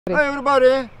Hi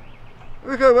everybody!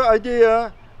 We have an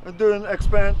idea doing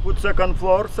expand, put second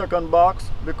floor, second box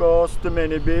because too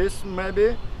many bees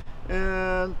maybe,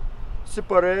 and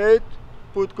separate,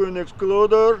 put queen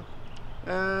excluder,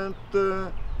 and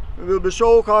we'll be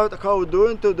show how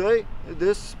doing today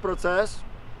this process.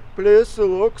 Please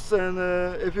looks, and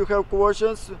if you have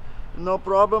questions, no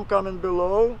problem, comment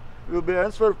below. Will be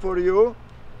answered for you.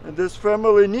 And this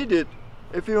family need it.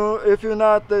 If you're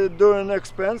not doing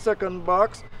expand second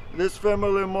box, this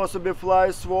family must be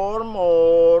fly swarm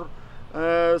or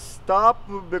stop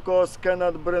because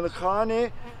cannot bring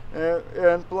honey,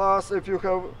 and plus if you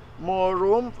have more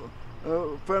room,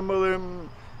 family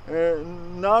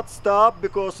not stop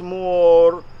because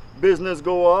more business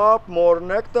go up, more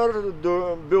nectar,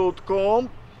 build comb.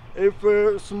 If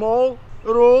small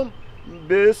room,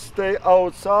 bees stay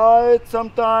outside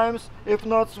sometimes, if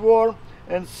not swarm,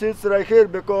 and sits right here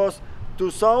because to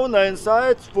sauna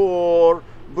inside for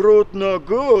brood no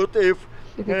good if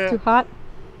it's too hot.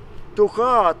 Too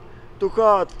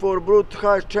hot for brood,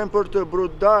 high temperature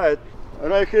brood diet.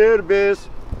 Right here bees,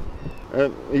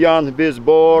 young bees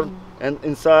born, and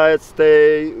inside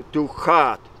stay too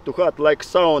hot like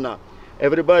sauna.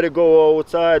 Everybody go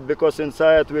outside because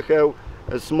inside we have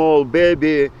a small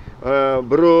baby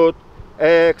brood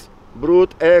eggs.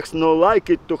 Brood eggs no like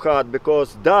it too hot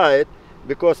because diet,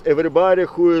 because everybody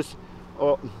who is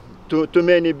too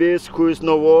many bees, who is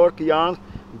no work, young,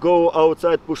 go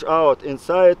outside, push out.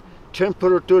 Inside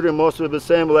temperature mostly the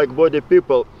same like body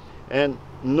people, and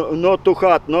not too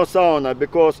hot, no sauna,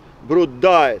 because brood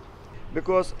died.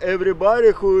 Because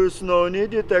everybody who is no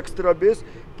needed extra bees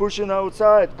pushing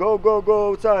outside, go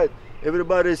outside.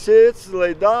 Everybody sits,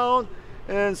 lay down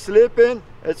and sleeping.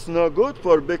 It's no good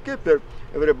for beekeeper.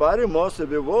 Everybody must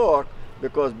be work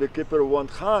because beekeeper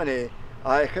want honey.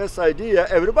 I has idea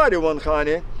everybody want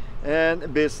honey,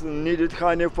 and bees needed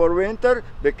honey for winter,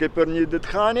 beekeeper needed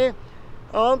honey.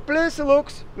 Please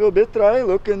looks, we'll be try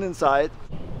looking inside.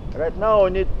 Right now I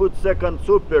need put second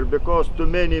super because too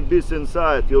many bees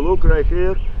inside. You look right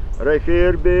here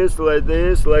bees like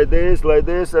this,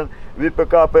 and we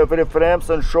pick up every frames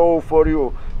and show for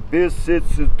you. Bees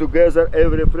sits together,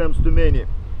 every frames too many.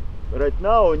 Right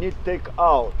now I need take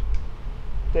out.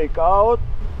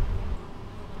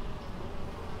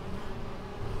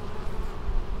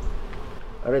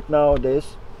 Right now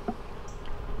this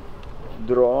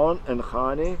drone and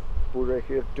honey put right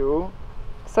here too.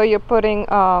 So you're putting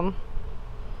all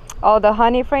the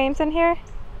honey frames in here?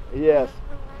 Yes.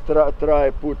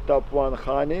 Try put top one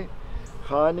honey.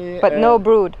 But no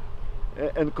brood.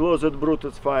 And closed brood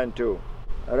is fine too.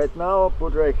 Right now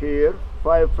put right here.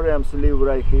 5 frames live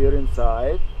right here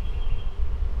inside.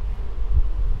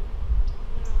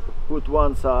 Put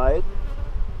one side.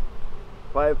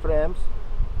 5 frames.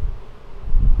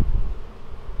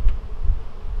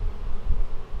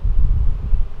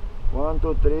 One,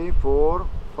 two, three, 4,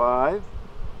 5.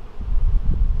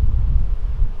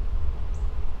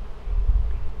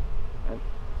 And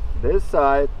this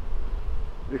side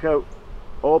we have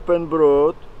open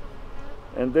brood,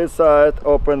 and this side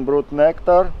open brood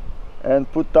nectar, and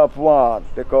put up one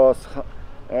because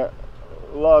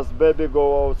last baby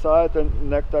go outside and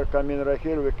nectar come in right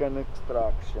here, we can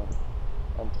extraction.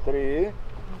 And 3,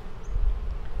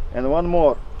 and one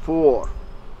more, 4.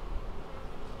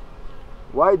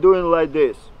 Why doing like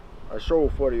this? I show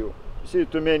for you. See,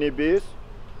 too many bees,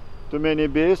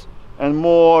 and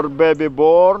more baby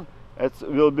born. It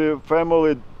will be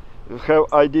family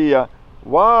have idea.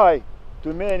 Why?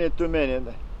 Too many.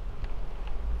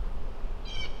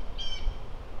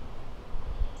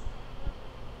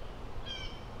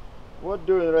 What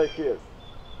doing right here?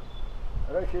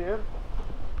 Right here,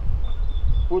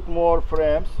 put more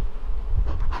frames.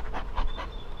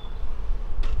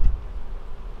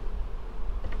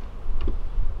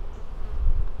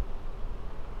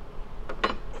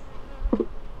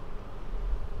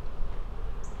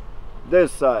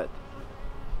 This side.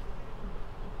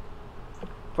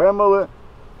 Family,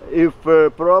 if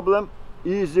problem,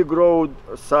 easy grow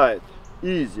side,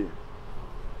 easy.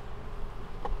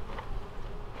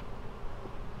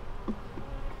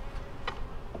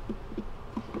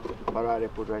 Parari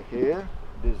put right here.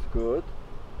 This is good.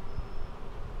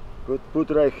 Good, put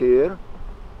right here.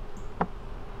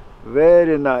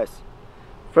 Very nice.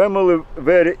 Family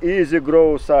very easy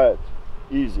grow side,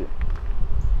 easy.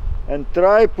 And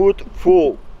try put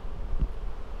full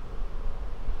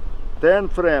 10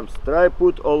 frames. Try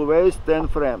put always 10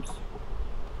 frames.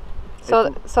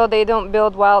 So they don't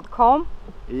build wild comb?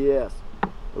 Yes.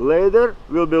 Later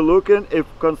we'll be looking if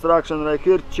construction right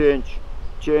here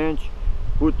change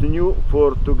put new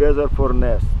for together for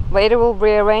nest. Later we'll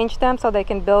rearrange them so they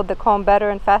can build the comb better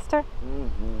and faster.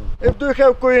 If you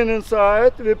have queen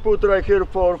inside, we put right here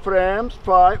 4 frames,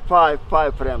 five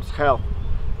frames, half.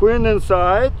 Queen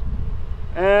inside,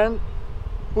 and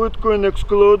put queen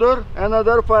excluder,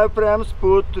 another 5 frames,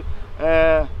 put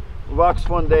wax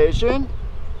foundation.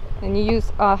 And you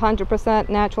use 100%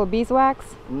 natural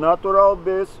beeswax? Natural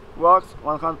beeswax,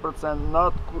 100%,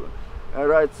 not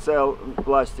right cell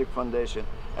plastic foundation.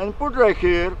 And put right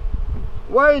here,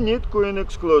 why need queen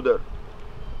excluder?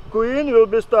 Queen will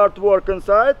be start work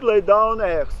inside, lay down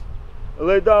eggs.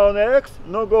 Lay down eggs,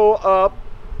 no go up.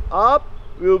 Up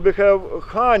will be have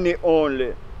honey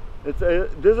only.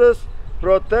 This is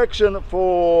protection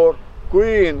for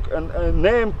queen, and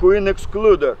name queen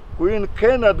excluder. Queen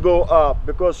cannot go up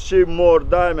because she more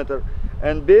diameter,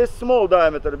 and bees small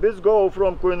diameter. Bees go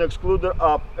from queen excluder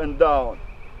up and down.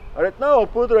 Right now,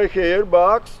 put right here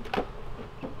box.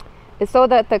 It's so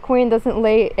that the queen doesn't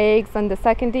lay eggs on the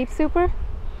second deep super?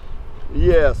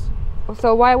 Yes.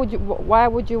 So why would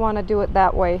you want to do it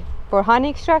that way? For honey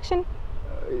extraction?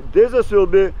 This will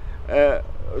be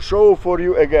show for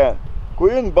you again.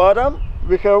 Queen bottom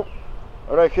we have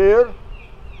right here.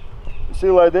 See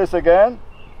like this again.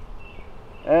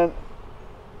 And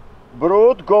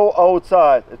brood go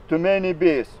outside. Too many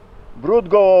bees. Brood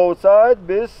go outside.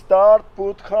 Bees start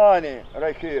put honey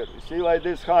right here. See like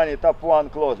this honey top one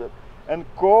closet. And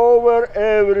cover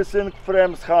everything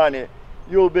frames honey.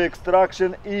 You'll be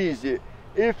extraction easy.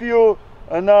 If you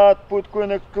not put queen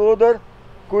excluder,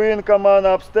 queen come on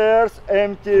upstairs,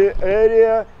 empty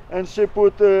area, and she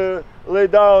put lay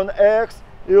down eggs,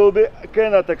 you'll be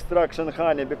cannot extraction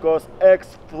honey because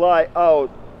eggs fly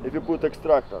out if you put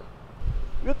extractor.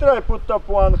 We try put top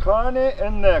one honey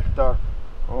and nectar.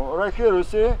 Right here you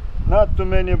see, not too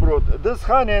many brood. This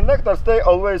honey and nectar stay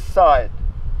always side.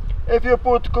 If you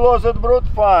put closet brood,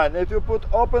 fine. If you put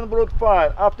open brood,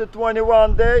 fine. After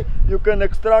 21 days, you can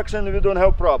extraction, we don't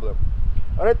have problem.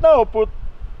 Right now, put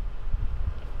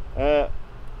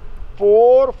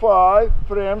 4-5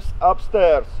 frames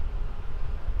upstairs.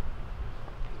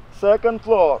 Second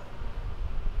floor.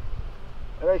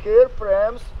 Right here,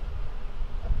 frames,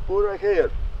 put right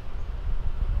here.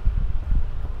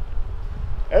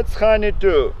 It's honey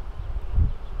too.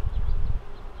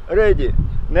 Ready.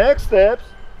 Next steps.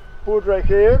 Put right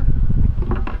here.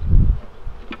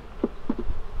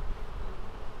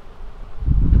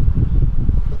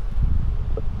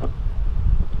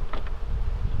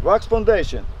 Wax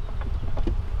foundation.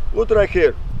 Put right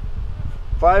here.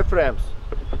 5 frames.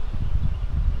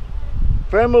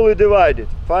 Family divided.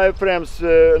 5 frames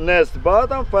nest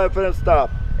bottom, 5 frames top.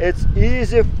 It's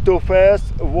easy to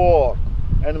fast work.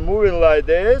 And moving like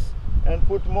this, and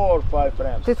put more 5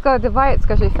 frames. It's got divided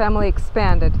because your family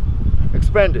expanded.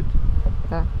 Expanded.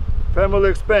 Yeah. Family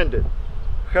expanded.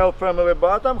 Half family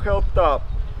bottom, half top.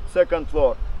 Second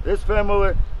floor. This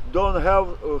family don't have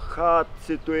a hot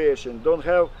situation. Don't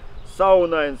have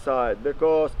sauna inside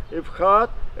because if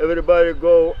hot, everybody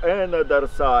go another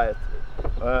side.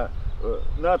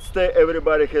 Not stay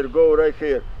everybody here. Go right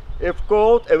here. If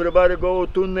cold, everybody go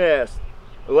to nest.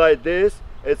 Like this,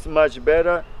 it's much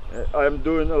better. I'm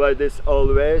doing like this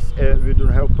always, and we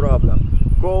don't have problem.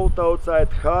 Cold outside,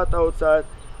 hot outside.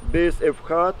 Bees, if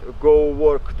hot, go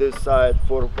work this side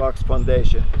for wax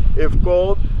foundation. If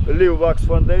cold, leave wax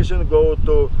foundation, go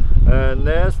to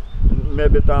nest,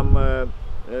 maybe some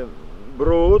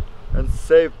brood, and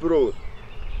save brood.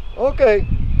 Okay,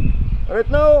 right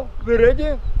now we're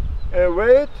ready.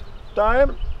 Wait,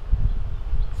 time.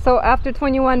 So after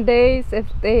 21 days,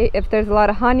 if there's a lot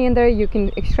of honey in there, you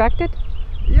can extract it?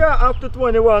 Yeah, after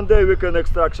 21 days we can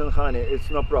extraction honey, it's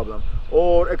no problem.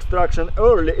 Or extraction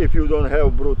early if you don't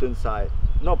have brood inside,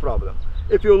 no problem.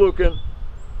 If you're looking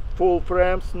full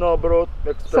frames, no brood,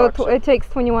 extraction. So it takes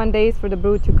 21 days for the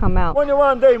brood to come out?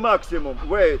 21 days maximum,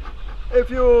 wait. If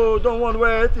you don't want to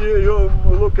wait, you're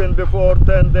looking before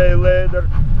 10 days later.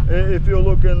 If you're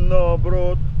looking no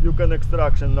brood, you can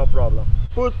extraction, no problem.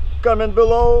 Put comment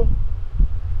below,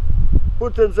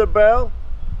 put in the bell,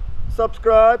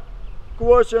 subscribe,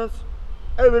 questions,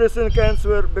 everything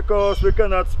answer because we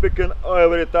cannot speak in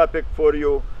every topic for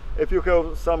you. If you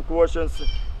have some questions,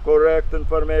 correct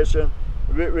information,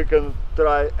 we can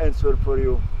try answer for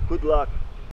you. Good luck.